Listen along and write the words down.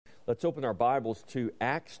Let's open our Bibles to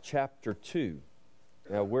Acts chapter 2.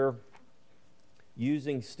 Now, we're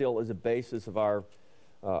using still as a basis of our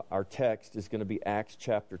text is going to be Acts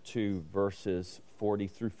chapter 2, verses 40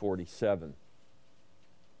 through 47.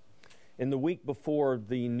 In the week before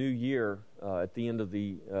the new year, at the end of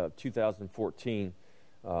the 2014,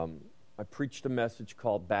 I preached a message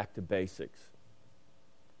called Back to Basics.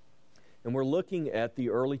 And we're looking at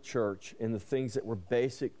the early church and the things that were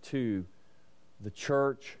basic to the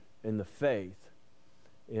church and the faith.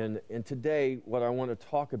 And today, what I want to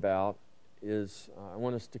talk about is I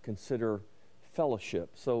want us to consider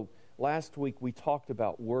fellowship. So last week we talked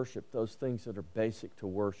about worship, those things that are basic to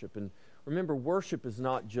worship. And remember, worship is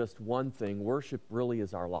not just one thing. Worship really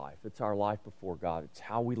is our life. It's our life before God. It's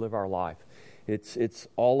how we live our life. It's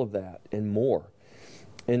all of that and more.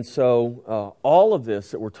 And so all of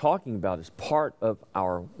this that we're talking about is part of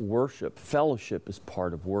our worship. Fellowship is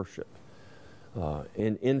part of worship.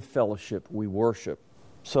 And in fellowship, we worship.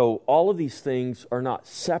 So all of these things are not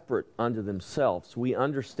separate unto themselves. We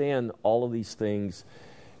understand all of these things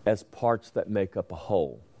as parts that make up a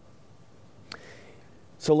whole.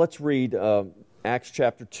 So let's read Acts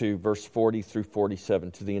chapter 2, verse 40 through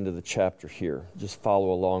 47 to the end of the chapter here. Just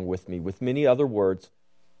follow along with me. With many other words,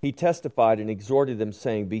 he testified and exhorted them,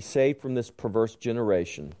 saying, "Be saved from this perverse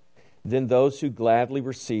generation." Then those who gladly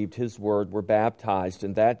received his word were baptized,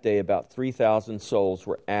 and that day about 3,000 souls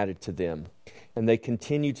were added to them. And they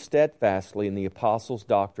continued steadfastly in the apostles'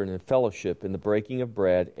 doctrine and fellowship, in the breaking of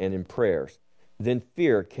bread, and in prayers. Then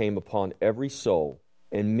fear came upon every soul,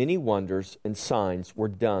 and many wonders and signs were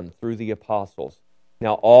done through the apostles.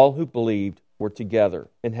 Now all who believed were together,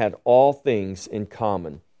 and had all things in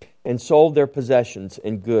common, and sold their possessions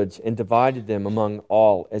and goods, and divided them among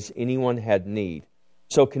all as anyone had need.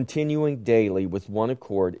 So continuing daily with one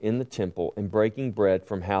accord in the temple, and breaking bread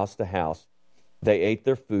from house to house, they ate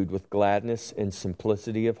their food with gladness and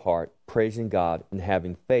simplicity of heart, praising God and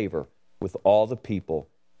having favor with all the people.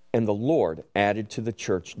 And the Lord added to the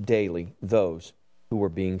church daily those who were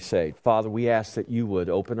being saved. Father, we ask that you would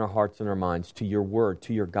open our hearts and our minds to your word,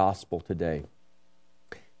 to your gospel today.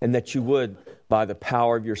 And that you would, by the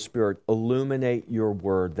power of your Spirit, illuminate your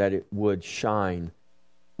word, that it would shine,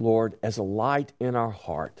 Lord, as a light in our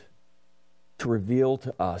heart, to reveal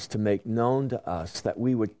to us, to make known to us, that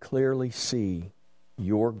we would clearly see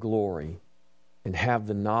your glory and have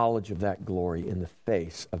the knowledge of that glory in the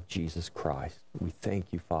face of Jesus Christ. We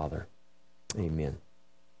thank you, Father. Amen.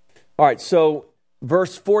 All right, so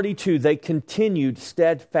verse 42, they continued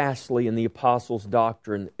steadfastly in the apostles'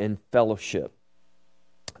 doctrine and fellowship.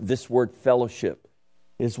 This word fellowship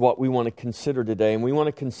is what we want to consider today, and we want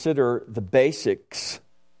to consider the basics.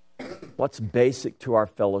 What's basic to our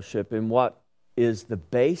fellowship, and what is the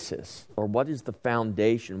basis, or what is the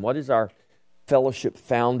foundation? What is our fellowship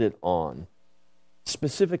founded on?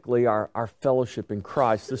 Specifically, our fellowship in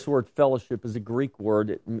Christ. This word fellowship is a Greek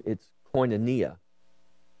word. It's koinonia.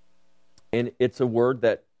 And it's a word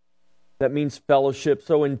that means fellowship.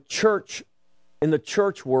 So in the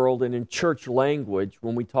church world and in church language,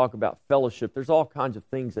 when we talk about fellowship, there's all kinds of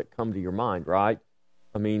things that come to your mind, right?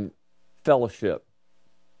 I mean, fellowship.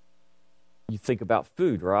 You think about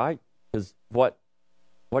food, right? Because what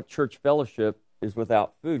church fellowship is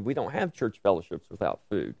without food? We don't have church fellowships without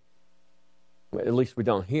food. At least we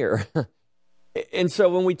don't here. And so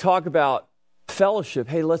when we talk about fellowship,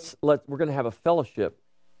 hey, we're going to have a fellowship.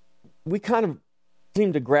 We kind of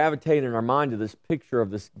seem to gravitate in our mind to this picture of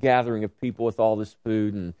this gathering of people with all this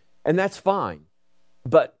food, and that's fine.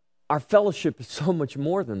 But our fellowship is so much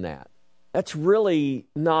more than that. That's really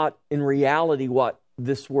not in reality what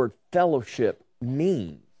this word fellowship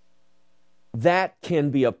means. That can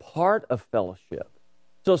be a part of fellowship.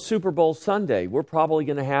 So Super Bowl Sunday, we're probably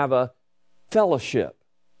going to have a fellowship,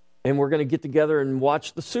 and we're going to get together and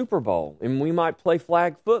watch the Super Bowl, and we might play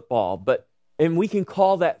flag football, and we can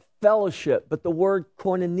call that fellowship. But the word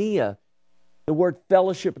koinonia, the word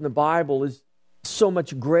fellowship in the Bible, is so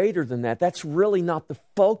much greater than that. That's really not the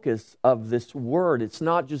focus of this word. It's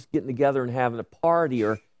not just getting together and having a party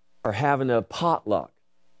or having a potluck.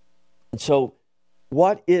 And so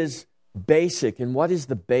what is basic and what is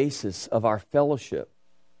the basis of our fellowship?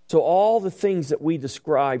 So all the things that we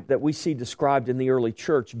see described in the early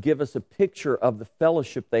church give us a picture of the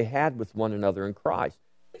fellowship they had with one another in Christ.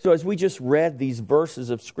 So as we just read these verses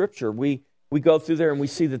of Scripture, we go through there and we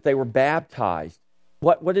see that they were baptized.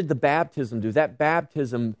 What did the baptism do? That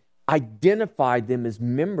baptism identified them as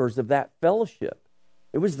members of that fellowship.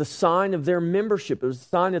 It was the sign of their membership. It was the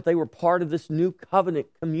sign that they were part of this new covenant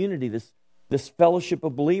community, this fellowship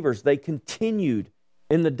of believers. They continued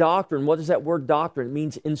In the doctrine, what is that word doctrine? It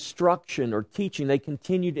means instruction or teaching. They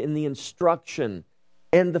continued in the instruction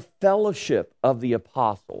and the fellowship of the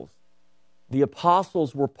apostles. The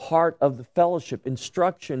apostles were part of the fellowship,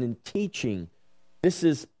 instruction and teaching. This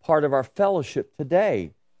is part of our fellowship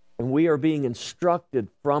today. And we are being instructed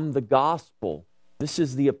from the gospel. This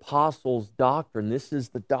is the apostles' doctrine. This is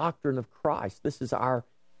the doctrine of Christ. This is our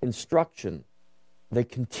instruction. They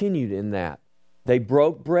continued in that. They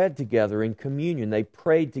broke bread together in communion. They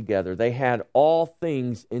prayed together. They had all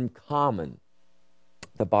things in common,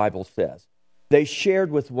 the Bible says. They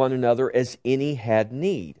shared with one another as any had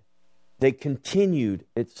need. They continued,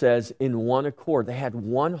 it says, in one accord. They had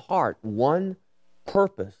one heart, one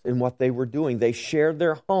purpose in what they were doing. They shared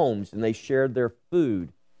their homes and they shared their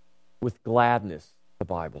food with gladness, the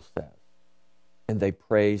Bible says. And they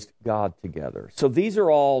praised God together. So these are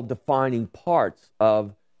all defining parts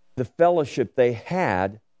of the fellowship they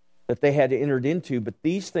had, that they had entered into, but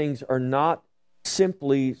these things are not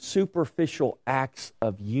simply superficial acts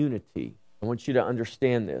of unity. I want you to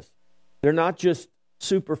understand this. They're not just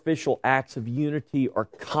superficial acts of unity or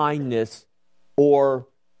kindness or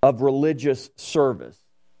of religious service.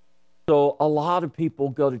 So a lot of people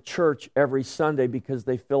go to church every Sunday because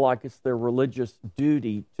they feel like it's their religious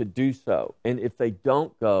duty to do so. And if they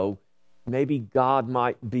don't go, maybe God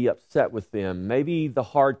might be upset with them. Maybe the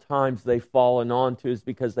hard times they've fallen onto is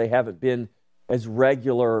because they haven't been as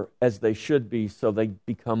regular as they should be, so they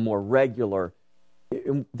become more regular.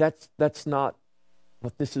 That's not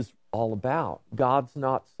what this is all about. God's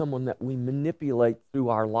not someone that we manipulate through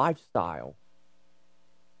our lifestyle.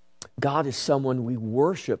 God is someone we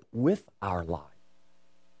worship with our life.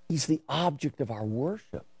 He's the object of our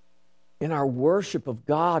worship. And our worship of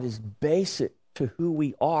God is basic to who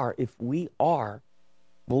we are if we are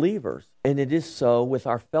believers. And it is so with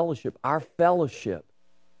our fellowship. Our fellowship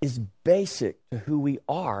is basic to who we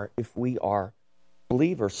are if we are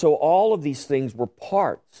believers. So all of these things were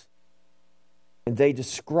parts, and they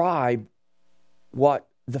describe what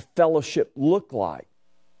the fellowship looked like.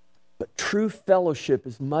 But true fellowship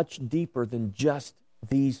is much deeper than just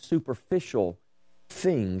these superficial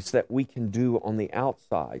things that we can do on the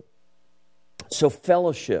outside. So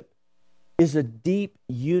fellowship is a deep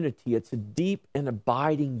unity. It's a deep and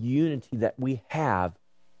abiding unity that we have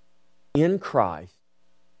in Christ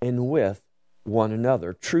and with one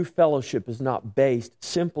another. True fellowship is not based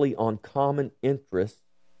simply on common interests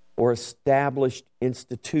or established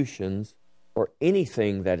institutions or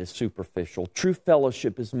anything that is superficial. True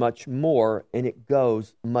fellowship is much more, and it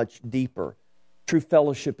goes much deeper. True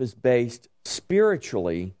fellowship is based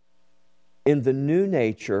spiritually in the new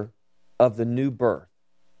nature of the new birth.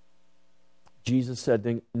 Jesus said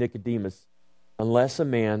to Nicodemus, unless a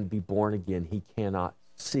man be born again, he cannot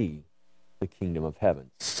see the kingdom of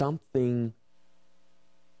heaven. Something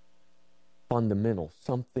fundamental,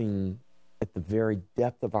 something at the very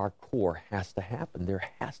depth of our core has to happen. There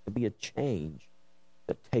has to be a change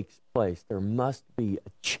that takes place. There must be a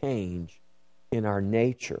change in our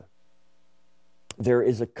nature. There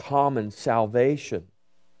is a common salvation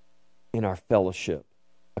in our fellowship,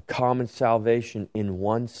 a common salvation in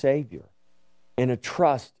one Savior, and a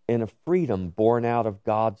trust and a freedom born out of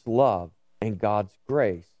God's love and God's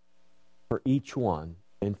grace for each one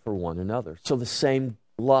and for one another. So the same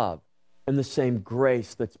love and the same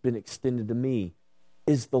grace that's been extended to me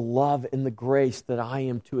is the love and the grace that I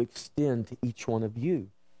am to extend to each one of you.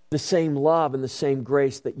 The same love and the same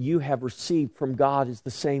grace that you have received from God is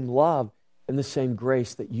the same love and the same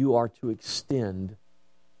grace that you are to extend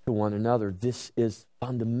to one another. This is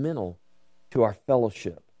fundamental to our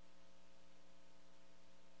fellowship.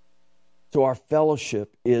 So our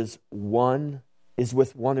fellowship is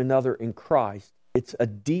with one another in Christ. It's a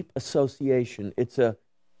deep association. It's a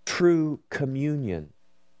true communion.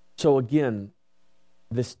 So again,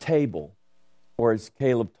 this table, or as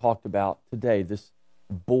Caleb talked about today, this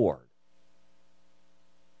board.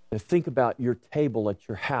 Now think about your table at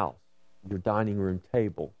your house, your dining room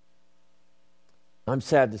table. I'm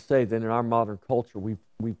sad to say that in our modern culture, we've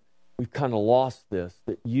kind of lost this.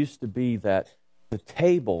 It used to be that the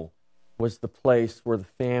table was the place where the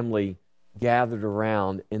family gathered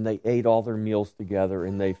around and they ate all their meals together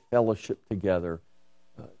and they fellowshiped together.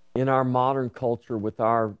 In our modern culture, with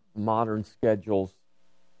our modern schedules,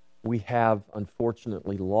 we have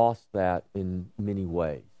unfortunately lost that in many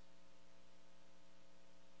ways.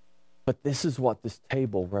 But this is what this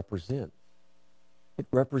table represents. It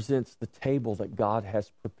represents the table that God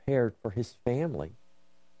has prepared for His family,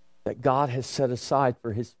 that God has set aside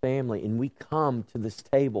for His family, and we come to this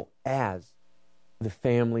table as the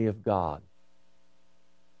family of God.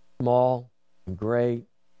 Small and great,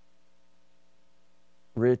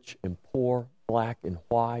 rich and poor, black and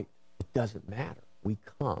white. It doesn't matter. We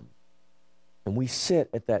come and we sit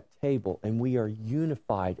at that table and we are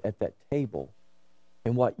unified at that table.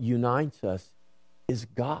 And what unites us is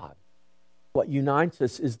God. What unites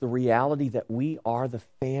us is the reality that we are the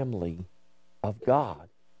family of God.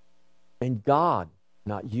 And God,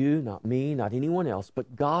 not you, not me, not anyone else,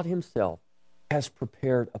 but God Himself has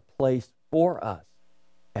prepared a place for us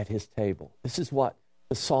at His table. This is what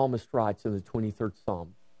the psalmist writes in the 23rd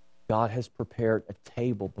Psalm. God has prepared a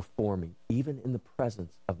table before me, even in the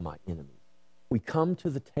presence of my enemies. We come to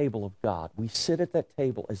the table of God. We sit at that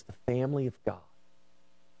table as the family of God.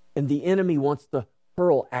 And the enemy wants to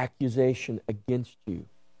hurl accusation against you.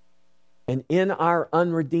 And in our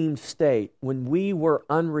unredeemed state, when we were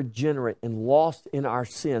unregenerate and lost in our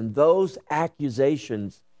sin, those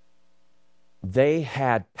accusations, they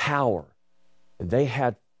had power and they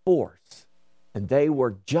had force and they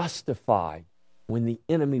were justified when the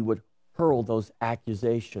enemy would hurl those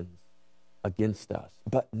accusations against us.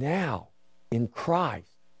 But now, in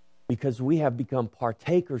Christ, because we have become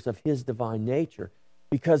partakers of His divine nature,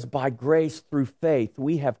 because by grace through faith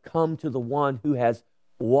we have come to the one who has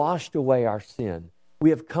washed away our sin. We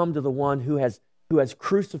have come to the one who has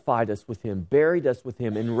crucified us with Him, buried us with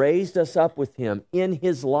Him, and raised us up with Him in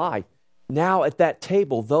His life. Now at that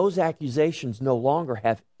table, those accusations no longer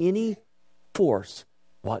have any force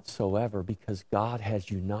whatsoever because God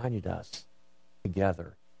has united us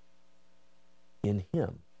together in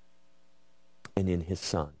Him and in His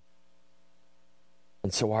Son.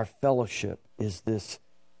 And so our fellowship is this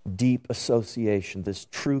deep association, this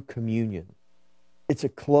true communion. It's a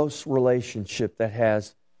close relationship that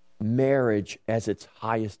has marriage as its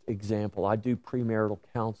highest example. I do premarital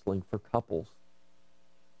counseling for couples.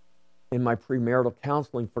 In my premarital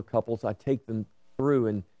counseling for couples, I take them through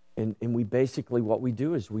and we basically, what we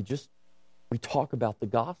do is we talk about the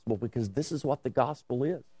gospel because this is what the gospel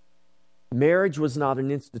is. Marriage was not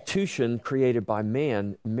an institution created by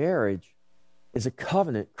man. Marriage is a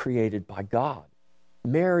covenant created by God.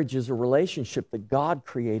 Marriage is a relationship that God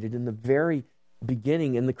created in the very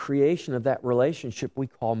beginning, and the creation of that relationship we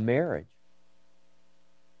call marriage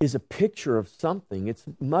is a picture of something. It's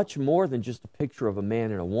much more than just a picture of a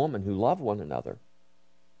man and a woman who love one another.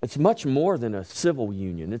 It's much more than a civil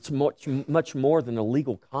union. It's much more than a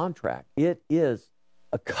legal contract. It is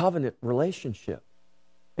a covenant relationship.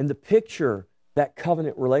 And the picture that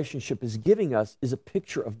covenant relationship is giving us is a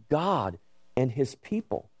picture of God and His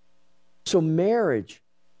people. So marriage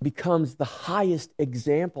becomes the highest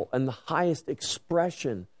example and the highest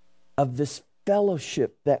expression of this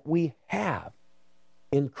fellowship that we have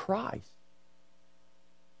in Christ.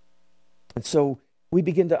 And so we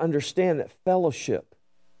begin to understand that fellowship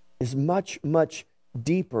is much, much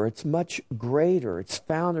deeper. It's much greater. It's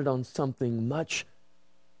founded on something much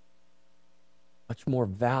more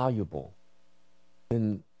valuable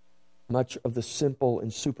than much of the simple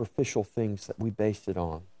and superficial things that we base it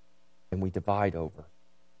on and we divide over.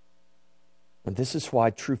 And this is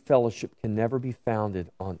why true fellowship can never be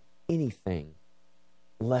founded on anything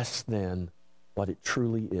less than what it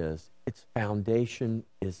truly is. Its foundation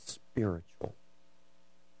is spiritual.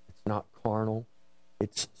 It's not carnal,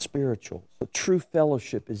 it's spiritual. So true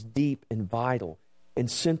fellowship is deep and vital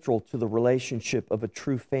and central to the relationship of a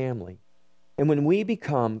true family. And when we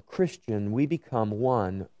become Christian, we become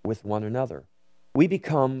one with one another. We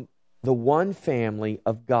become the one family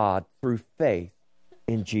of God through faith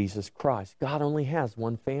in Jesus Christ. God only has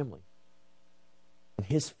one family. And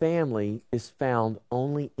His family is found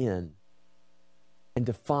only in and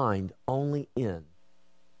defined only in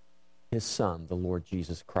His Son, the Lord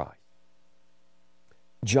Jesus Christ.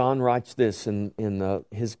 John writes this in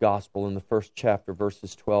his gospel in the first chapter,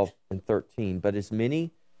 verses 12 and 13. But as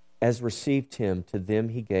many as received Him, to them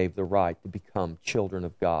He gave the right to become children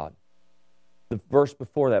of God. The verse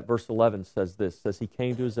before that, verse 11, says this, says He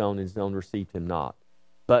came to His own, and His own received Him not.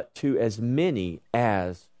 But to as many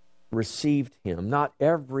as received Him. Not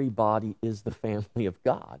everybody is the family of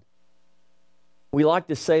God. We like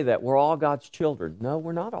to say that we're all God's children. No,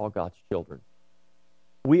 we're not all God's children.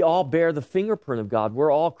 We all bear the fingerprint of God.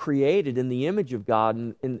 We're all created in the image of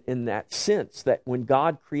God in that sense that when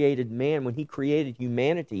God created man, when He created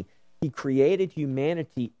humanity, He created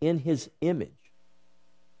humanity in His image.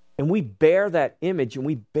 And we bear that image and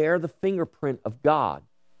we bear the fingerprint of God.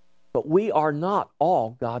 But we are not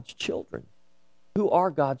all God's children. Who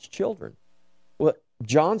are God's children? Well,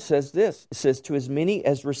 John says this. It says, to as many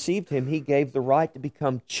as received Him, He gave the right to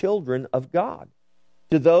become children of God.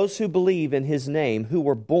 To those who believe in His name, who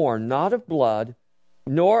were born not of blood,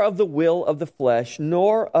 nor of the will of the flesh,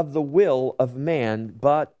 nor of the will of man,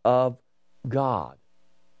 but of God.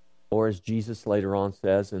 Or as Jesus later on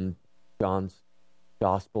says in John's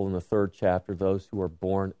Gospel in the 3rd chapter, those who are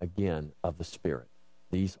born again of the Spirit.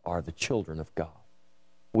 These are the children of God.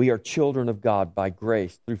 We are children of God by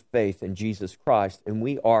grace through faith in Jesus Christ, and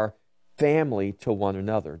we are family to one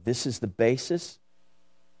another. This is the basis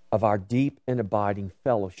of our deep and abiding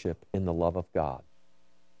fellowship in the love of God.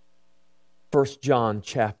 1 John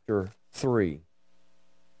chapter 3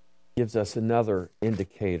 gives us another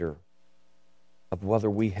indicator of whether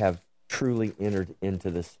we have truly entered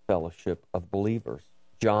into this fellowship of believers.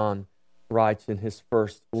 John writes in his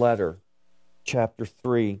first letter, chapter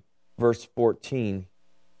 3, verse 14,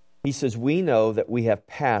 he says, "We know that we have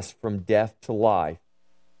passed from death to life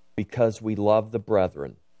because we love the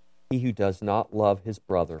brethren. He who does not love his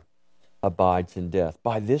brother abides in death.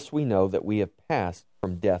 By this we know that we have passed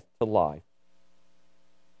from death to life,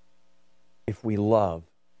 if we love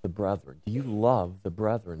the brethren." Do you love the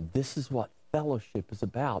brethren? This is what fellowship is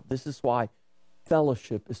about. This is why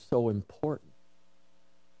fellowship is so important.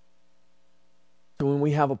 So when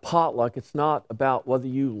we have a potluck, it's not about whether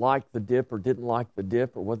you liked the dip or didn't like the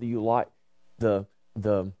dip, or whether you liked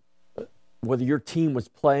whether your team was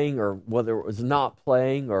playing or whether it was not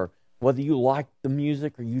playing, or whether you liked the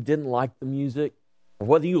music or you didn't like the music, or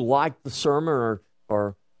whether you liked the sermon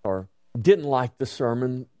or didn't like the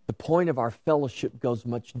sermon. The point of our fellowship goes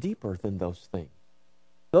much deeper than those things.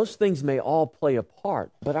 Those things may all play a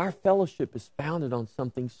part, but our fellowship is founded on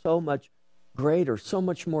something so much greater, so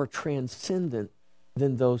much more transcendent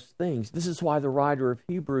than those things. This is why the writer of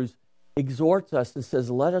Hebrews exhorts us and says,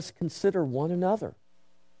 let us consider one another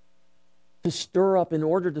in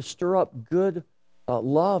order to stir up good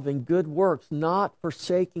love and good works, not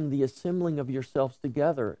forsaking the assembling of yourselves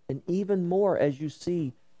together, and even more as you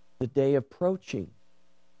see the day approaching.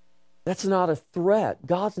 That's not a threat.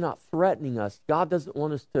 God's not threatening us. God doesn't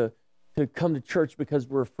want us to come to church because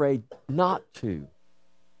we're afraid not to.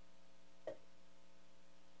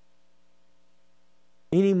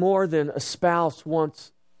 Any more than a spouse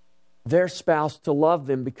wants their spouse to love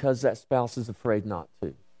them because that spouse is afraid not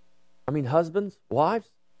to. I mean, husbands, wives,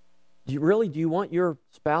 do you want your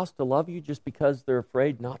spouse to love you just because they're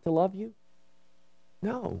afraid not to love you?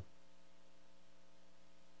 No.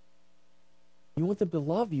 You want them to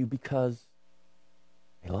love you because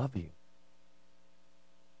they love you.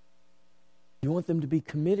 You want them to be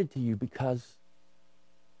committed to you because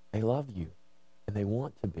they love you and they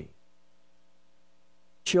want to be.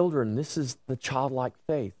 Children, this is the childlike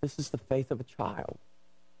faith. This is the faith of a child.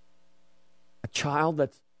 A child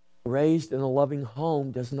that's raised in a loving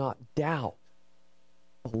home does not doubt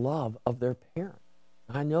the love of their parent.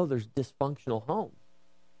 I know there's dysfunctional homes,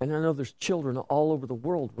 and I know there's children all over the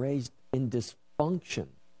world raised in dysfunction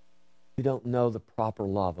who don't know the proper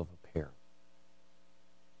love of a parent.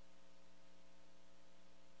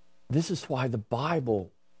 This is why the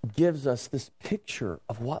Bible gives us this picture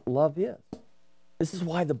of what love is. This is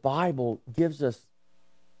why the Bible gives us,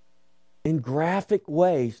 in graphic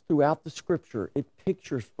ways throughout the Scripture, it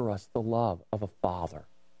pictures for us the love of a father,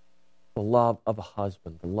 the love of a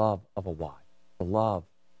husband, the love of a wife, the love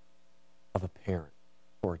of a parent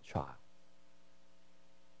for a child.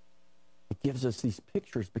 It gives us these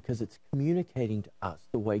pictures because it's communicating to us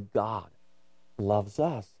the way God loves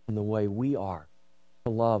us and the way we are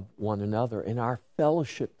to love one another. And our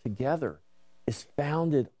fellowship together is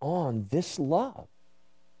founded on this love.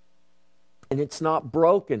 And it's not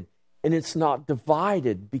broken and it's not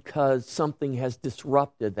divided because something has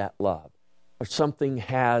disrupted that love or something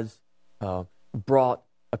has brought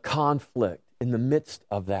a conflict in the midst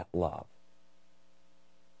of that love.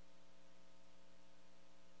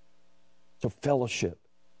 So fellowship.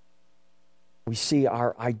 We see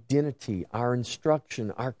our identity, our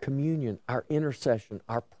instruction, our communion, our intercession,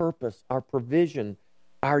 our purpose, our provision,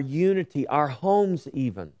 our unity, our homes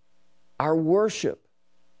even, our worship.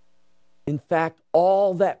 In fact,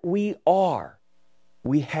 all that we are,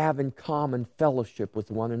 we have in common fellowship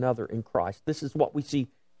with one another in Christ. This is what we see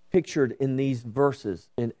pictured in these verses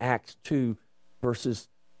in Acts 2, verses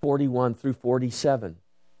 41 through 47.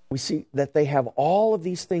 We see that they have all of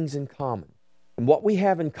these things in common. And what we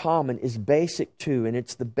have in common is basic too, and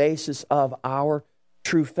it's the basis of our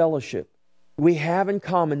true fellowship. We have in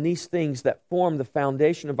common these things that form the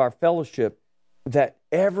foundation of our fellowship that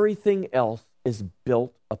everything else is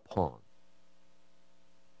built upon.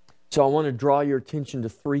 So I want to draw your attention to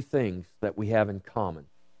three things that we have in common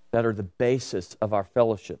that are the basis of our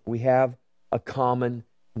fellowship. We have a common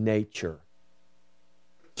nature.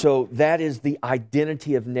 So that is the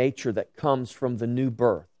identity of nature that comes from the new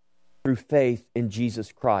birth through faith in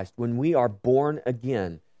Jesus Christ. When we are born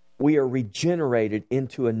again, we are regenerated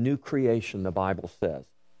into a new creation, the Bible says.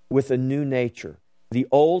 with a new nature. The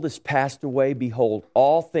old is passed away. Behold,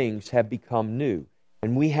 all things have become new.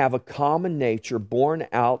 And we have a common nature born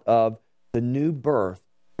out of the new birth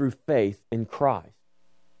through faith in Christ.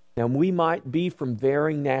 Now, we might be from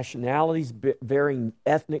varying nationalities, varying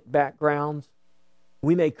ethnic backgrounds.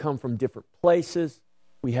 We may come from different places.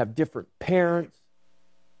 We have different parents.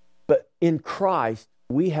 But in Christ,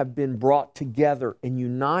 we have been brought together and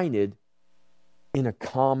united in a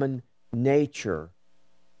common nature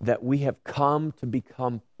that we have come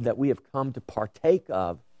to partake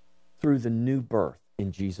of through the new birth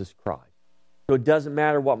in Jesus Christ. So it doesn't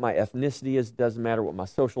matter what my ethnicity is, doesn't matter what my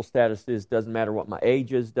social status is, doesn't matter what my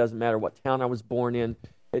age is, doesn't matter what town I was born in.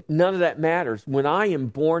 None of that matters. When I am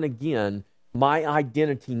born again, my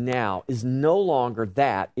identity now is no longer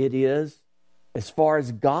that. It is, as far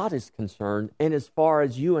as God is concerned, and as far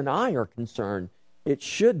as you and I are concerned, it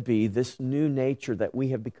should be this new nature that we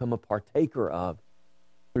have become a partaker of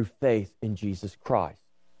through faith in Jesus Christ.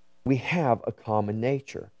 We have a common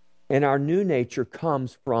nature. And our new nature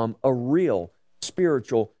comes from a real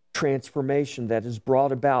spiritual transformation that is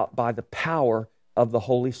brought about by the power of the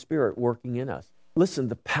Holy Spirit working in us. Listen,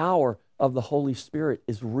 the power of the Holy Spirit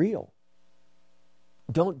is real.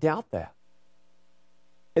 Don't doubt that.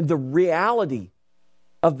 And the reality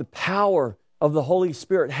of the power of the Holy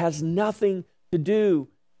Spirit has nothing to do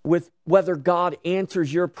with whether God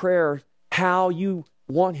answers your prayers, how you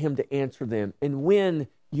want Him to answer them, and when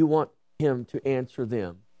you want Him to answer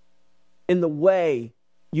them, in the way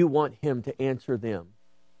you want Him to answer them.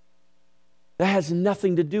 That has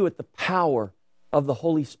nothing to do with the power of the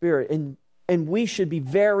Holy Spirit. And we should be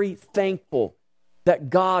very thankful that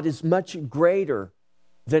God is much greater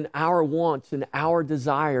than our wants and our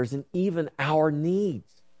desires and even our needs.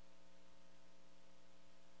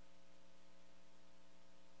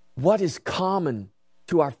 What is common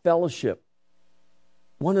to our fellowship?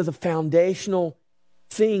 One of the foundational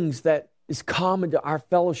things that is common to our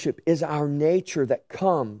fellowship is our nature that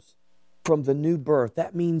comes from the new birth.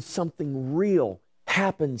 That means something real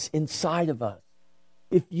happens inside of us.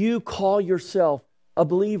 If you call yourself a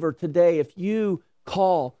believer today, if you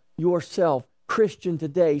call yourself Christian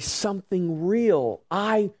today, something real,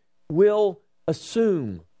 I will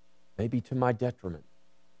assume, maybe to my detriment,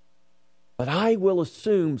 but I will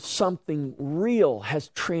assume something real has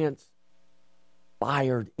transpired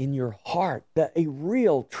in your heart, that a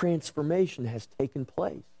real transformation has taken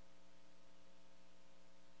place.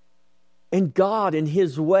 And God, in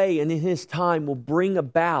His way and in His time, will bring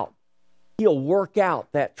about, He'll work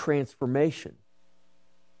out that transformation.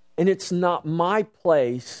 And it's not my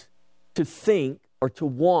place to think or to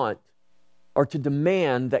want or to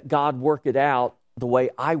demand that God work it out the way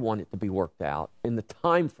I want it to be worked out, in the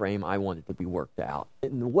time frame I want it to be worked out,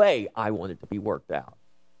 in the way I want it to be worked out.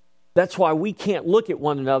 That's why we can't look at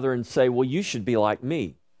one another and say, well, you should be like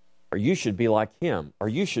me, or you should be like him, or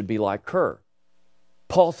you should be like her.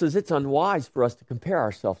 Paul says it's unwise for us to compare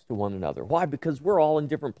ourselves to one another. Why? Because we're all in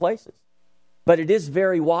different places. But it is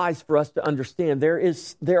very wise for us to understand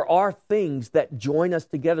there are things that join us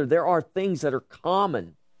together. There are things that are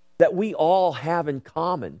common, that we all have in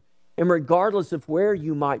common. And regardless of where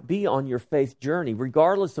you might be on your faith journey,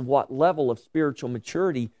 regardless of what level of spiritual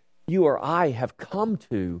maturity you or I have come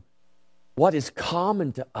to, what is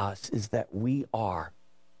common to us is that we are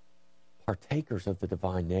partakers of the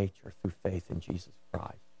divine nature through faith in Jesus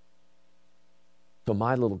Christ. So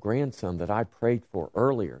my little grandson that I prayed for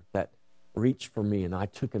earlier, that reached for me and I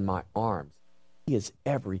took in my arms, he is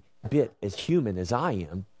every bit as human as I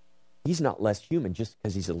am. He's not less human just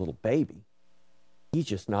because he's a little baby. He's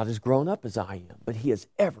just not as grown up as I am, but he is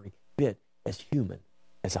every bit as human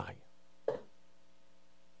as I am.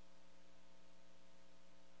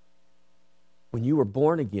 When you were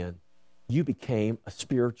born again, you became a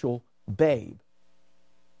spiritual babe,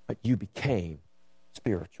 but you became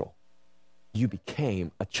spiritual. You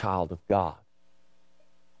became a child of God.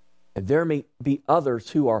 And there may be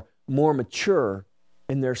others who are more mature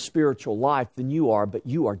in their spiritual life than you are, but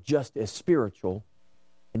you are just as spiritual,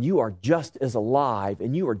 and you are just as alive,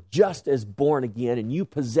 and you are just as born again, and you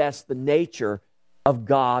possess the nature of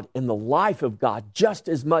God and the life of God just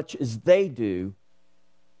as much as they do.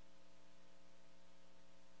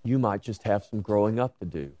 You might just have some growing up to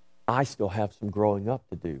do. I still have some growing up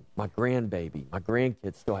to do. My grandbaby, my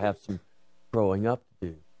grandkids still have some growing up to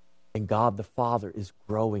do. And God the Father is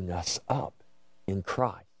growing us up in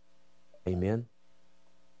Christ. Amen?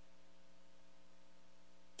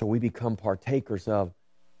 So we become partakers of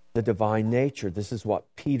the divine nature. This is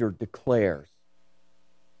what Peter declares.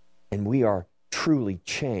 And we are truly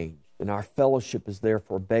changed. And our fellowship is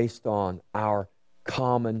therefore based on our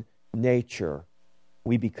common nature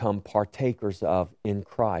we become partakers of in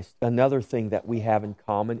Christ. Another thing that we have in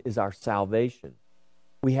common is our salvation.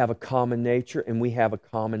 We have a common nature and we have a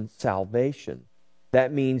common salvation.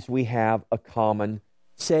 That means we have a common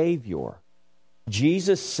Savior.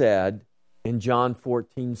 Jesus said in John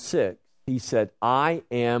 14:6, He said, I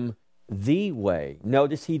am the way.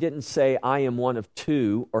 Notice He didn't say, I am one of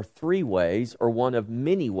two or three ways or one of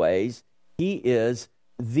many ways. He is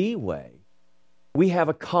the way. We have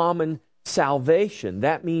a common salvation.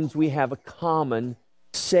 That means we have a common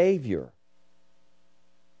Savior.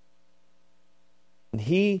 And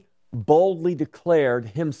He boldly declared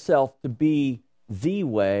Himself to be the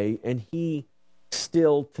way, and He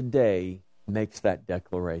still today makes that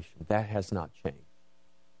declaration. That has not changed.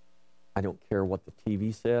 I don't care what the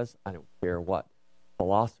TV says. I don't care what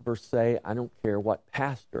philosophers say. I don't care what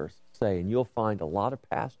pastors say. And you'll find a lot of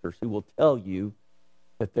pastors who will tell you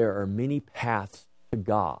that there are many paths to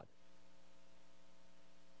God.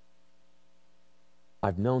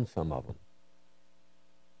 I've known some of them.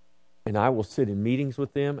 And I will sit in meetings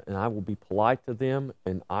with them, and I will be polite to them,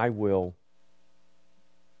 and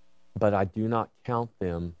but I do not count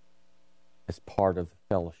them as part of the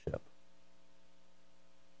fellowship.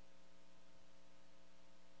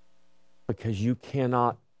 Because you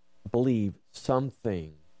cannot believe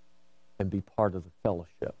something and be part of the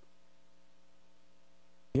fellowship.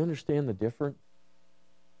 Do you understand the difference?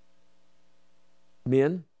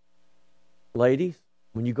 Men, ladies,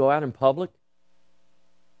 when you go out in public,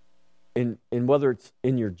 in whether it's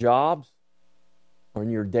in your jobs or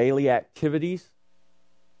in your daily activities,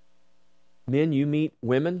 men, you meet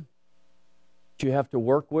women that you have to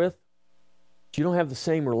work with. But you don't have the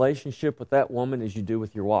same relationship with that woman as you do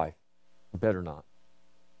with your wife. You better not.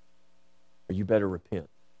 Or you better repent.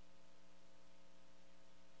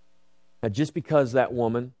 Now, just because that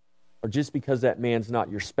woman or just because that man's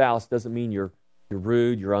not your spouse doesn't mean you're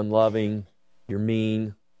rude, you're unloving, you're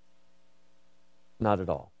mean. Not at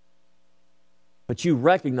all. But you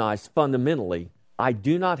recognize fundamentally, I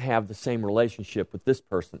do not have the same relationship with this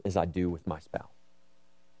person as I do with my spouse.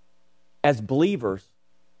 As believers,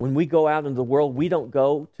 when we go out into the world, we don't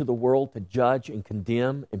go to the world to judge and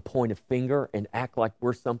condemn and point a finger and act like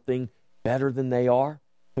we're something better than they are,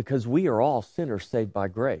 because we are all sinners saved by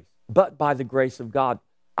grace. But by the grace of God,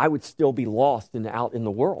 I would still be lost and out in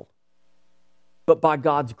the world. But by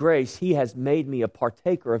God's grace, He has made me a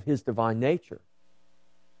partaker of His divine nature.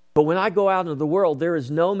 But when I go out into the world, there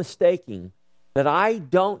is no mistaking that I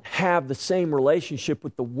don't have the same relationship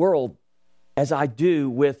with the world as I do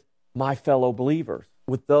with my fellow believers,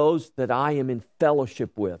 with those that I am in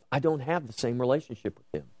fellowship with. I don't have the same relationship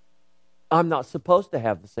with them. I'm not supposed to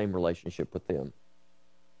have the same relationship with them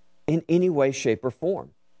in any way, shape, or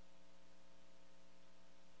form.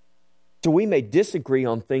 So we may disagree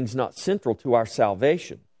on things not central to our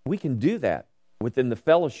salvation. We can do that within the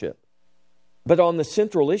fellowship. But on the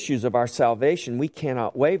central issues of our salvation, we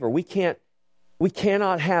cannot waver. We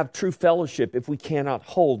cannot have true fellowship if we cannot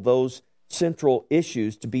hold those central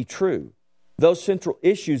issues to be true. Those central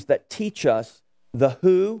issues that teach us the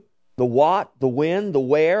who, the what, the when, the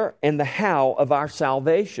where, and the how of our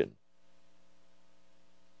salvation.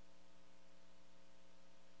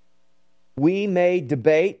 We may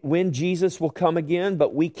debate when Jesus will come again,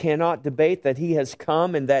 but we cannot debate that He has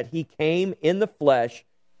come and that He came in the flesh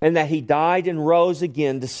and that He died and rose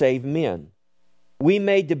again to save men. We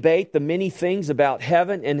may debate the many things about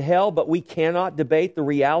heaven and hell, but we cannot debate the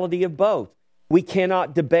reality of both. We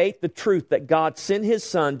cannot debate the truth that God sent His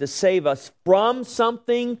Son to save us from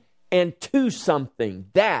something and to something.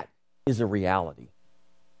 That is a reality.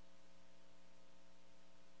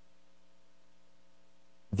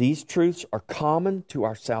 These truths are common to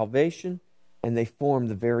our salvation, and they form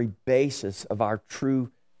the very basis of our true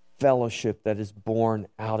fellowship that is born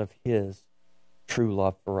out of His true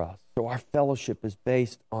love for us. So our fellowship is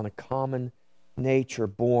based on a common nature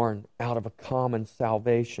born out of a common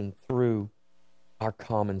salvation through our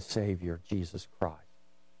common Savior, Jesus Christ.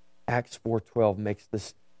 Acts 4:12 makes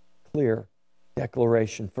this clear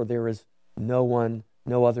declaration, for there is no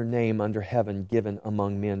other name under heaven given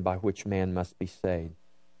among men by which man must be saved.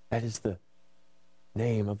 That is the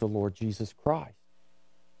name of the Lord Jesus Christ.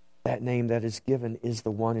 That name that is given is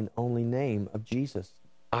the one and only name of Jesus.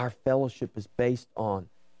 Our fellowship is based on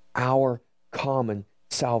our common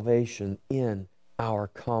salvation in our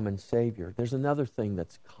common Savior. There's another thing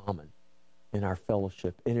that's common in our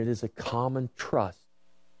fellowship, and it is a common trust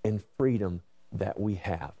and freedom that we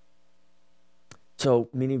have. So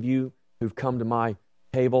many of you who've come to my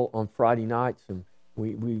table on Friday nights, and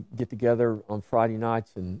we get together on Friday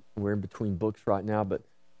nights, and we're in between books right now, but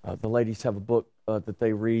the ladies have a book that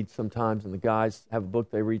they read sometimes, and the guys have a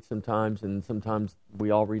book they read sometimes, and sometimes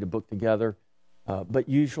we all read a book together. But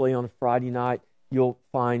usually on a Friday night, you'll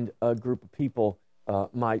find a group of people.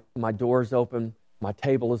 My door is open, my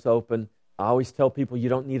table is open. I always tell people you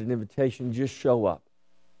don't need an invitation, just show up.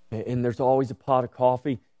 And there's always a pot of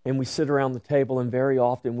coffee, and we sit around the table, and very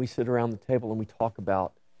often we sit around the table and we talk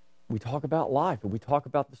about life, and we talk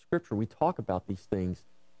about the Scripture, we talk about these things.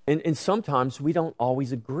 And sometimes we don't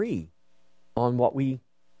always agree on what we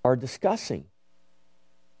are discussing.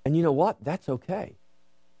 And you know what? That's okay.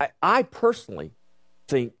 I personally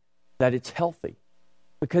think that it's healthy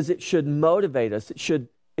because it should motivate us. It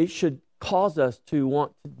should cause us to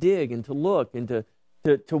want to dig and to look and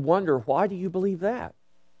to wonder, why do you believe that?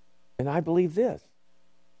 And I believe this.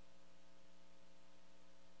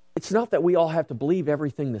 It's not that we all have to believe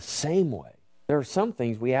everything the same way. There are some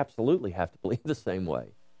things we absolutely have to believe the same way.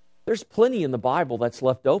 There's plenty in the Bible that's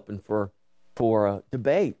left open for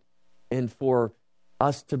debate and for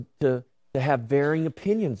us to have varying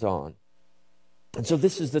opinions on. And so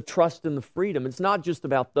this is the trust and the freedom. It's not just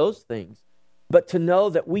about those things, but to know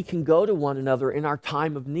that we can go to one another in our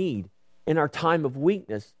time of need, in our time of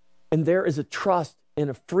weakness, and there is a trust and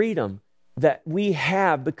a freedom that we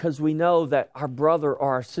have because we know that our brother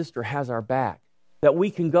or our sister has our back, that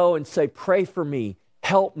we can go and say, pray for me,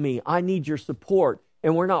 help me, I need your support.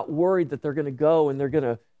 And we're not worried that they're going to go and they're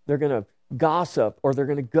going to gossip, or they're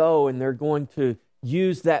going to go and they're going to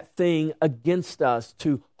use that thing against us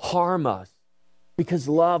to harm us, because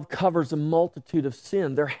love covers a multitude of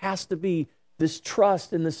sin. There has to be this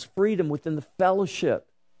trust and this freedom within the fellowship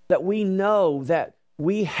that we know that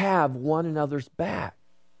we have one another's back.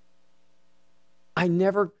 I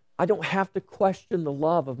don't have to question the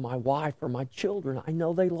love of my wife or my children. I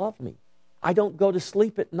know they love me. I don't go to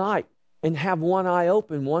sleep at night and have one eye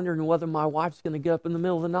open wondering whether my wife's going to get up in the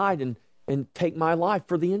middle of the night and take my life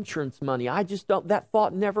for the insurance money. I just don't, that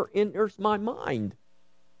thought never enters my mind.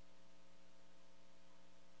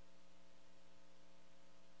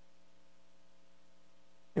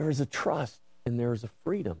 There is a trust and there is a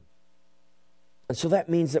freedom. And so that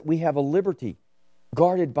means that we have a liberty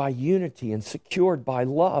guarded by unity and secured by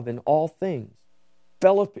love in all things.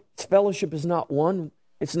 Fellowship is not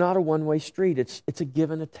it's not a one-way street. It's a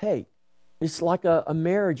give and a take. It's like a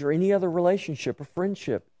marriage or any other relationship or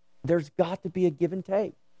friendship. There's got to be a give and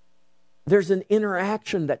take. There's an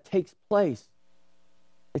interaction that takes place.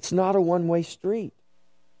 It's not a one-way street.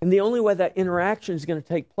 And the only way that interaction is going to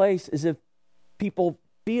take place is if people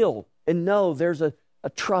feel and know there's a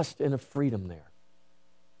trust and a freedom there.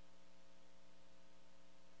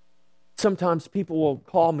 Sometimes people will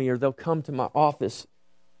call me or they'll come to my office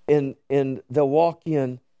and they'll walk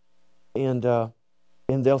in and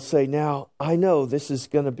they'll say, now, I know this is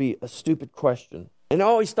going to be a stupid question. And I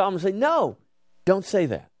always stop them and say, no, don't say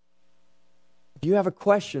that. If you have a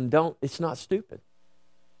question, it's not stupid.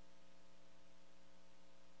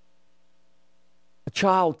 A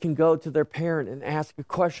child can go to their parent and ask a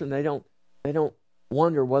question. They don't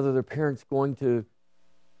wonder whether their parent's going to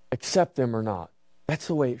accept them or not. That's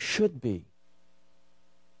the way it should be.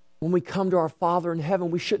 When we come to our Father in heaven,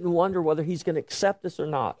 we shouldn't wonder whether He's going to accept us or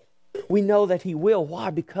not. We know that He will. Why?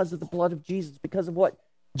 Because of the blood of Jesus, because of what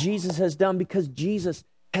Jesus has done, because Jesus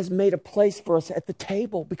has made a place for us at the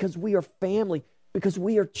table, because we are family, because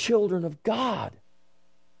we are children of God.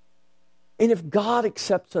 And if God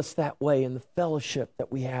accepts us that way in the fellowship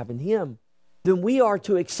that we have in Him, then we are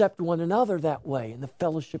to accept one another that way in the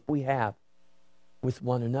fellowship we have with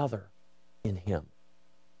one another in Him.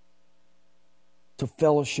 So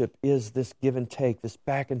fellowship is this give and take, this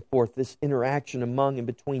back and forth, this interaction among and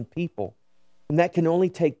between people. And that can only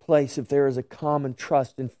take place if there is a common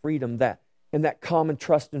trust and freedom. And that common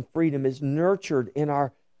trust and freedom is nurtured in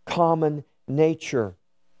our common nature,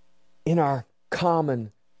 in our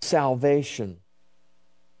common salvation.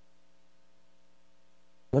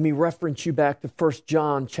 Let me reference you back to 1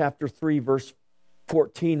 John chapter 3, verse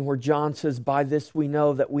 14, where John says, by this we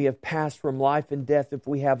know that we have passed from life and death if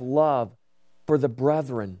we have love for the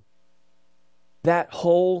brethren. That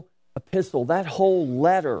whole epistle, that whole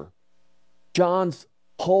letter, John's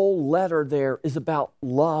whole letter there is about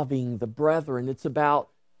loving the brethren. It's about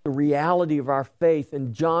the reality of our faith.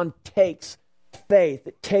 And John takes faith,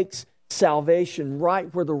 it takes salvation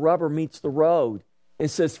right where the rubber meets the road. It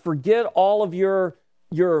says, forget all of your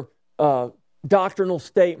doctrinal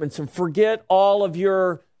statements and forget all of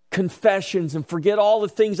your confessions and forget all the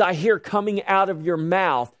things I hear coming out of your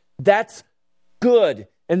mouth. That's good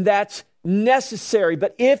and that's necessary.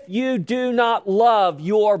 But if you do not love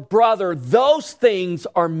your brother, those things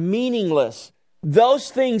are meaningless. Those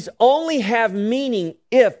things only have meaning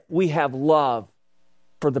if we have love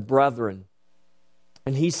for the brethren.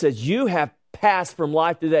 And he says, you have passed from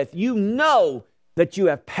life to death. You know that you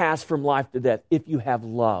have passed from life to death if you have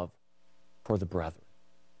love for the brethren.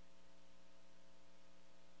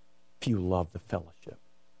 If you love the fellowship.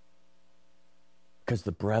 Because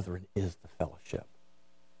the brethren is the fellowship.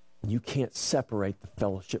 And you can't separate the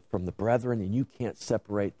fellowship from the brethren, and you can't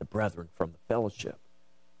separate the brethren from the fellowship.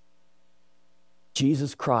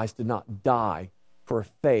 Jesus Christ did not die for a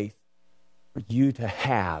faith for you to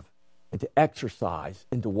have and to exercise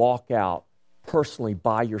and to walk out personally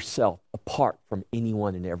by yourself apart from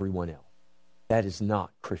anyone and everyone else. That is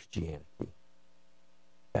not Christianity.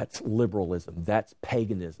 That's liberalism. That's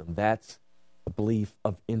paganism. That's the belief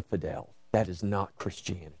of infidels. That is not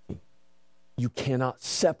Christianity. You cannot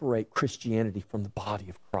separate Christianity from the body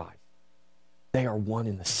of Christ. They are one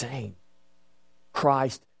and the same.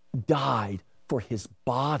 Christ died for his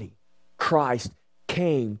body. Christ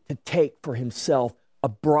came to take for himself a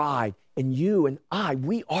bride. And you and I,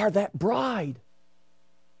 we are that bride.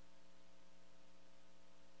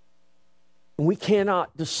 And we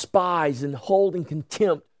cannot despise and hold in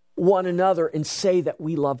contempt one another and say that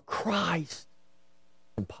we love Christ.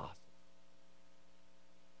 Impossible.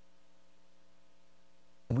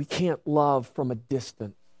 And we can't love from a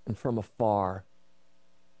distance and from afar.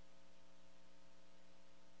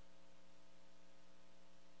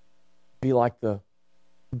 Be like the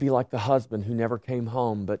husband who never came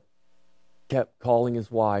home but kept calling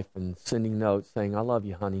his wife and sending notes saying, I love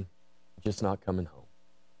you, honey. I'm just not coming home.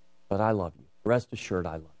 But I love you. Rest assured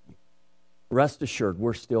I love you. Rest assured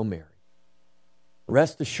we're still married.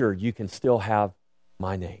 Rest assured you can still have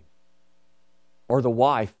my name. Or the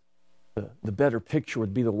wife, the better picture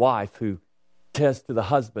would be the wife who says to the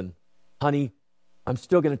husband, honey, I'm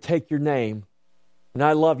still going to take your name and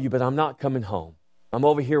I love you, but I'm not coming home. I'm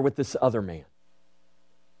over here with this other man.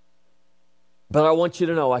 But I want you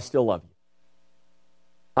to know I still love you.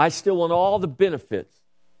 I still want all the benefits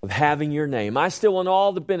of having your name. I still want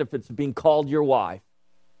all the benefits of being called your wife.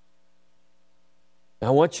 And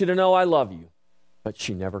I want you to know I love you. But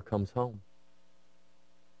she never comes home.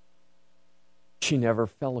 She never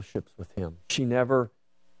fellowships with him. She never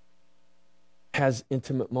has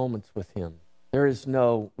intimate moments with him. There is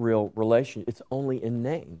no real relation. It's only in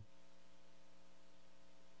name.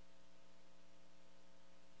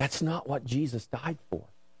 That's not what Jesus died for.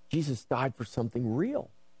 Jesus died for something real.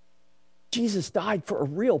 Jesus died for a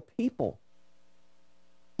real people.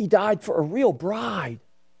 He died for a real bride,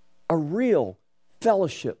 a real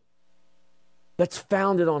fellowship that's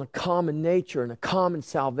founded on a common nature and a common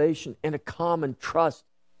salvation and a common trust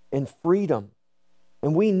and freedom.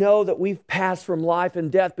 And we know that we've passed from life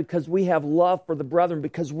and death because we have love for the brethren,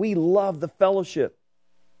 because we love the fellowship.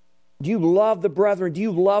 Do you love the brethren? Do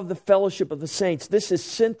you love the fellowship of the saints? This is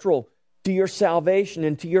central to your salvation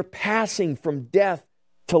and to your passing from death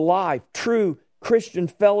to life. True Christian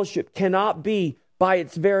fellowship cannot be, by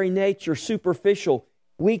its very nature, superficial.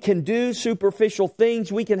 We can do superficial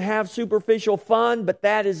things, we can have superficial fun, but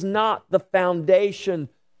that is not the foundation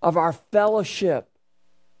of our fellowship.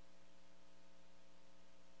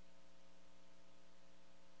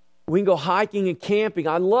 We can go hiking and camping.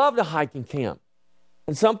 I love to hike and camp.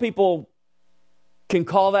 And some people can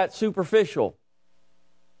call that superficial.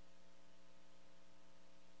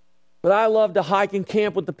 But I love to hike and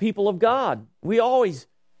camp with the people of God. We always,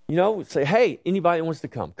 say, hey, anybody that wants to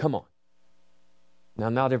come on. Now,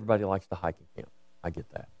 not everybody likes to hike and camp. I get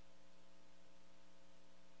that.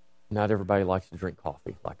 Not everybody likes to drink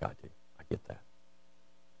coffee like I do. I get that.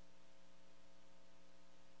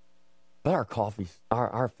 But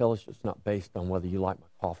our fellowship is not based on whether you like my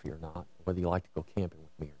coffee or not, whether you like to go camping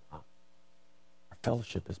with me or not. Our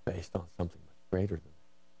fellowship is based on something much greater than that.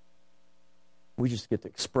 We just get to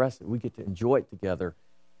express it. We get to enjoy it together,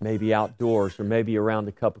 maybe outdoors, or maybe around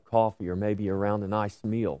a cup of coffee, or maybe around a nice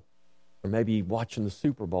meal, or maybe watching the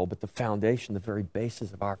Super Bowl. But the foundation, the very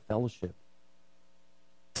basis of our fellowship,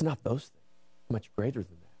 it's not those things. It's much greater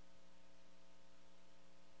than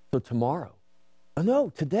that. So tomorrow,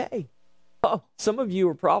 today. Oh, some of you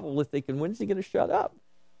are probably thinking, when's he going to shut up?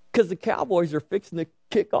 Because the Cowboys are fixing to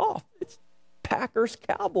kick off. It's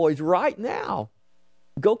Packers-Cowboys right now.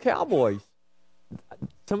 Go Cowboys.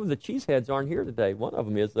 Some of the cheeseheads aren't here today. One of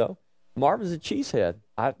them is, though. Marvin's a cheesehead.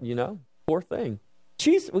 Poor thing.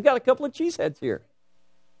 We got a couple of cheeseheads here.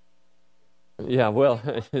 Yeah, well,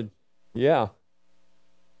 yeah.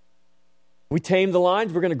 We tamed the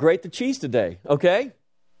lines. We're going to grate the cheese today, okay?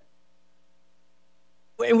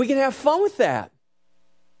 And we can have fun with that.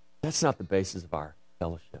 That's not the basis of our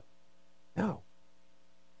fellowship. No.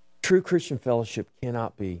 True Christian fellowship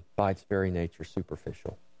cannot be, by its very nature,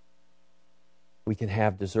 superficial. We can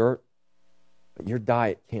have dessert, but your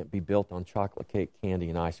diet can't be built on chocolate cake, candy,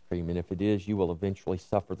 and ice cream. And if it is, you will eventually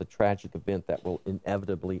suffer the tragic event that will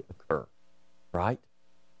inevitably occur. Right?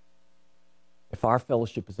 If our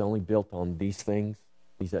fellowship is only built on these things,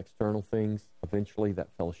 these external things, eventually that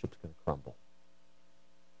fellowship is going to crumble.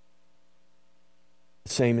 The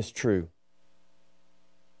same is true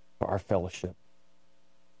for our fellowship.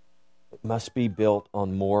 It must be built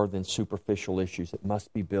on more than superficial issues. It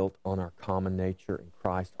must be built on our common nature in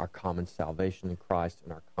Christ, our common salvation in Christ,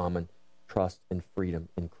 and our common trust and freedom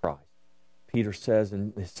in Christ. Peter says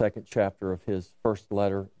in the second chapter of his first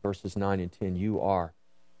letter, verses 9 and 10, you are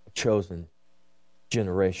a chosen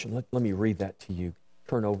generation. Let me read that to you.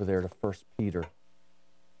 Turn over there to 1 Peter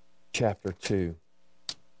chapter 2.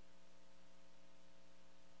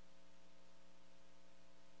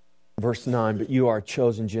 Verse 9, but you are a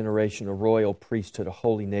chosen generation, a royal priesthood, a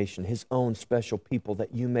holy nation, His own special people,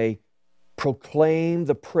 that you may proclaim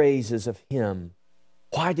the praises of Him.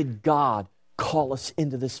 Why did God call us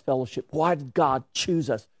into this fellowship? Why did God choose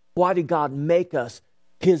us? Why did God make us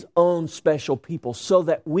His own special people? So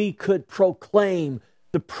that we could proclaim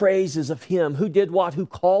the praises of Him who did what? Who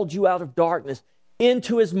called you out of darkness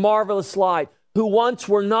into His marvelous light, who once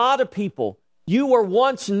were not a people. You were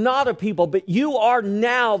once not a people, but you are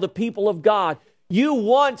now the people of God. You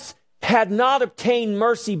once had not obtained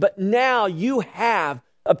mercy, but now you have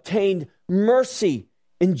obtained mercy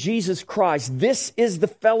in Jesus Christ. This is the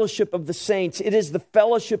fellowship of the saints. It is the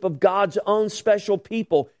fellowship of God's own special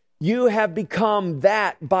people. You have become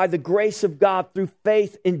that by the grace of God through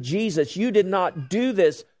faith in Jesus. You did not do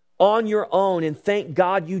this on your own, and thank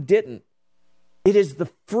God you didn't. It is the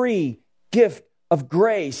free gift of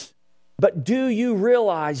grace. But do you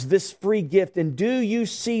realize this free gift, and do you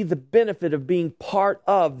see the benefit of being part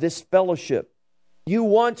of this fellowship? You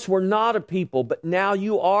once were not a people, but now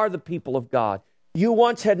you are the people of God. You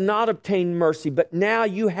once had not obtained mercy, but now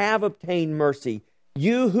you have obtained mercy.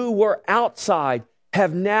 You who were outside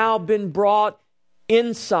have now been brought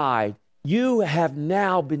inside. You have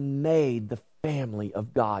now been made the family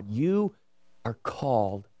of God. You are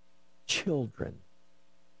called children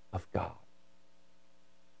of God.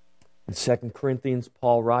 In 2 Corinthians,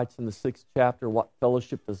 Paul writes in the 6th chapter, what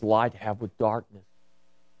fellowship does light have with darkness?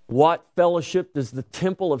 What fellowship does the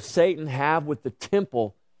temple of Satan have with the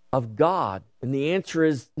temple of God? And the answer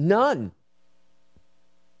is none.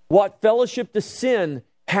 What fellowship does sin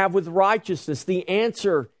have with righteousness? The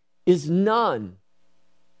answer is none.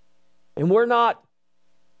 And we're not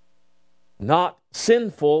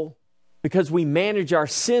sinful because we manage our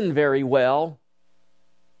sin very well.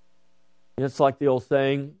 It's like the old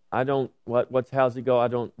saying, how's it go? I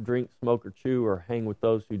don't drink, smoke, or chew, or hang with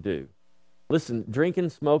those who do. Listen, drinking,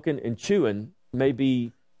 smoking, and chewing may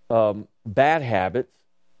be bad habits,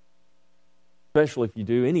 especially if you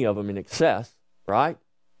do any of them in excess, right?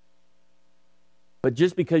 But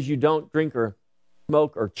just because you don't drink or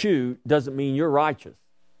smoke or chew doesn't mean you're righteous.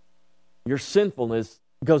 Your sinfulness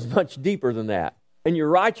goes much deeper than that. And your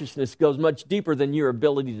righteousness goes much deeper than your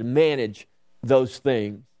ability to manage those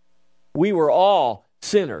things. We were all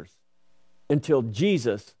sinners until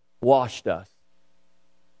Jesus washed us.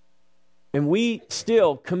 And we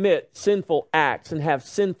still commit sinful acts and have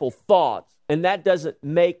sinful thoughts. And that doesn't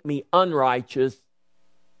make me unrighteous.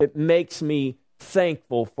 It makes me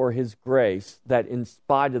thankful for His grace that in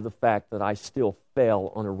spite of the fact that I still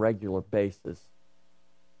fail on a regular basis,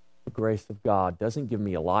 the grace of God doesn't give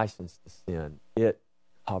me a license to sin. It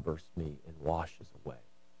covers me and washes away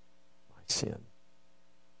my sin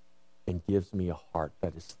and gives me a heart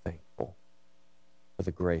that is thankful for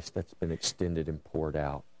the grace that's been extended and poured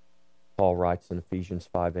out. Paul writes in Ephesians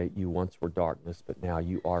 5:8, you once were darkness, but now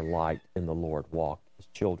you are light in the Lord. Walk as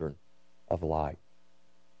children of light.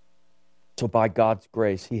 So by God's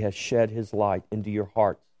grace, He has shed His light into your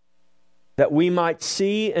hearts, that we might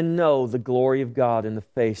see and know the glory of God in the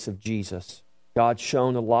face of Jesus. God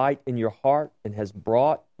shone a light in your heart and has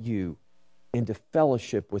brought you into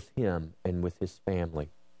fellowship with Him and with His family.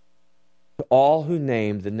 To all who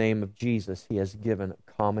name the name of Jesus, He has given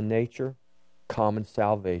a common nature, common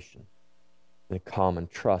salvation, and a common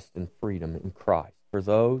trust and freedom in Christ. For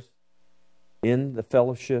those in the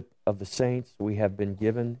fellowship of the saints, we have been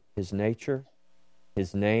given His nature,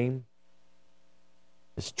 His name,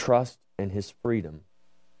 His trust, and His freedom.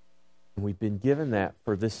 And we've been given that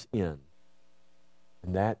for this end.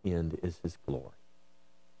 And that end is His glory.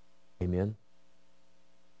 Amen.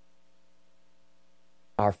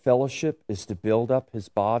 Our fellowship is to build up His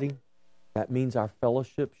body. That means our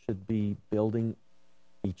fellowship should be building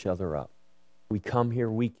each other up. We come here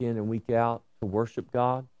week in and week out to worship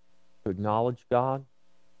God, to acknowledge God.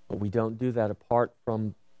 But we don't do that apart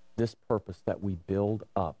from this purpose, that we build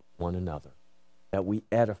up one another, that we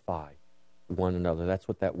edify one another. That's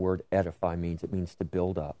what that word edify means. It means to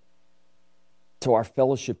build up. So our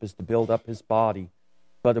fellowship is to build up his body,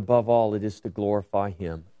 but above all, it is to glorify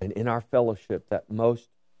him. And in our fellowship that most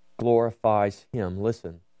glorifies him,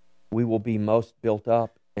 listen, we will be most built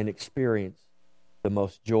up and experience the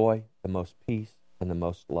most joy, the most peace, and the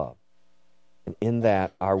most love. And in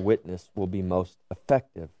that, our witness will be most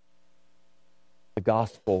effective, the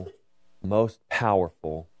gospel most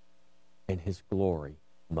powerful, and his glory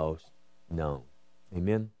most known.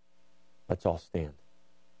 Amen? Let's all stand.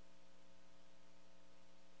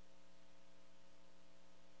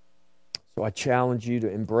 So I challenge you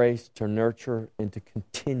to embrace, to nurture, and to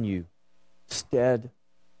continue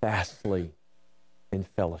steadfastly in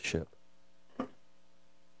fellowship.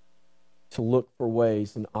 To look for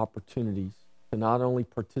ways and opportunities to not only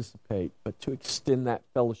participate, but to extend that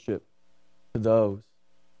fellowship to those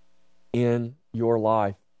in your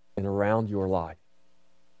life and around your life,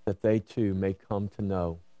 that they too may come to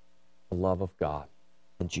know the love of God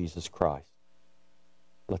and Jesus Christ.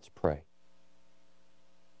 Let's pray.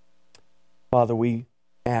 Father, we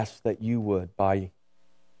ask that you would, by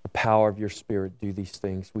the power of your Spirit, do these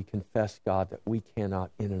things. We confess, God, that we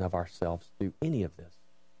cannot in and of ourselves do any of this.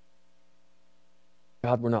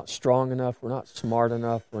 God, we're not strong enough, we're not smart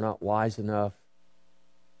enough, we're not wise enough.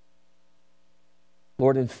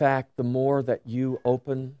 Lord, in fact, the more that you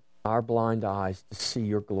open our blind eyes to see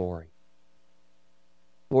your glory,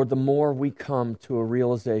 Lord, the more we come to a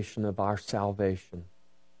realization of our salvation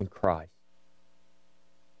in Christ.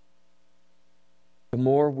 The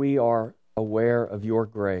more we are aware of your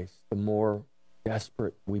grace, the more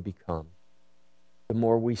desperate we become. The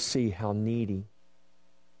more we see how needy,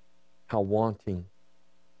 how wanting,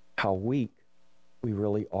 how weak we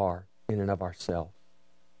really are in and of ourselves.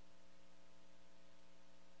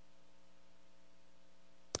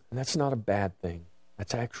 And that's not a bad thing.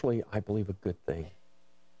 That's actually, I believe, a good thing.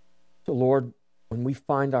 So, Lord, when we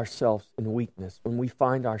find ourselves in weakness, when we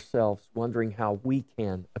find ourselves wondering how we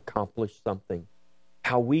can accomplish something,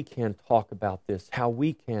 how we can talk about this, how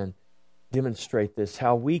we can demonstrate this,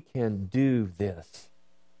 how we can do this,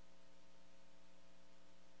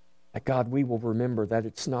 that, God, we will remember that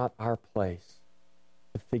it's not our place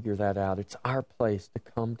to figure that out. It's our place to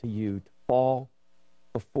come to you, to fall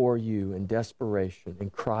before you in desperation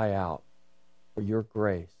and cry out for your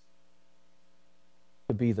grace,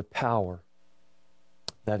 to be the power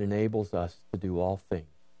that enables us to do all things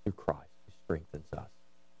through Christ who strengthens us.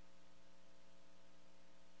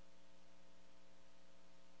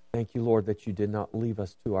 Thank you, Lord, that you did not leave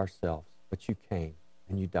us to ourselves, but you came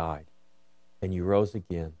and you died and you rose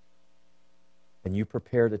again and you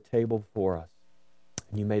prepared a table for us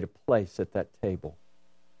and you made a place at that table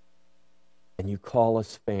and you call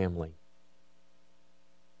us family.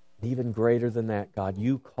 And even greater than that, God,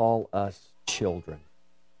 you call us children.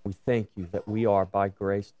 We thank you that we are, by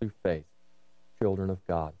grace through faith, children of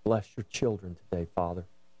God. Bless your children today, Father,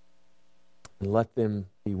 and let them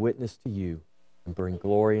be witness to you and bring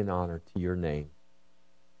glory and honor to your name.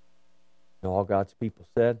 And all God's people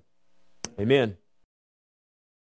said, amen.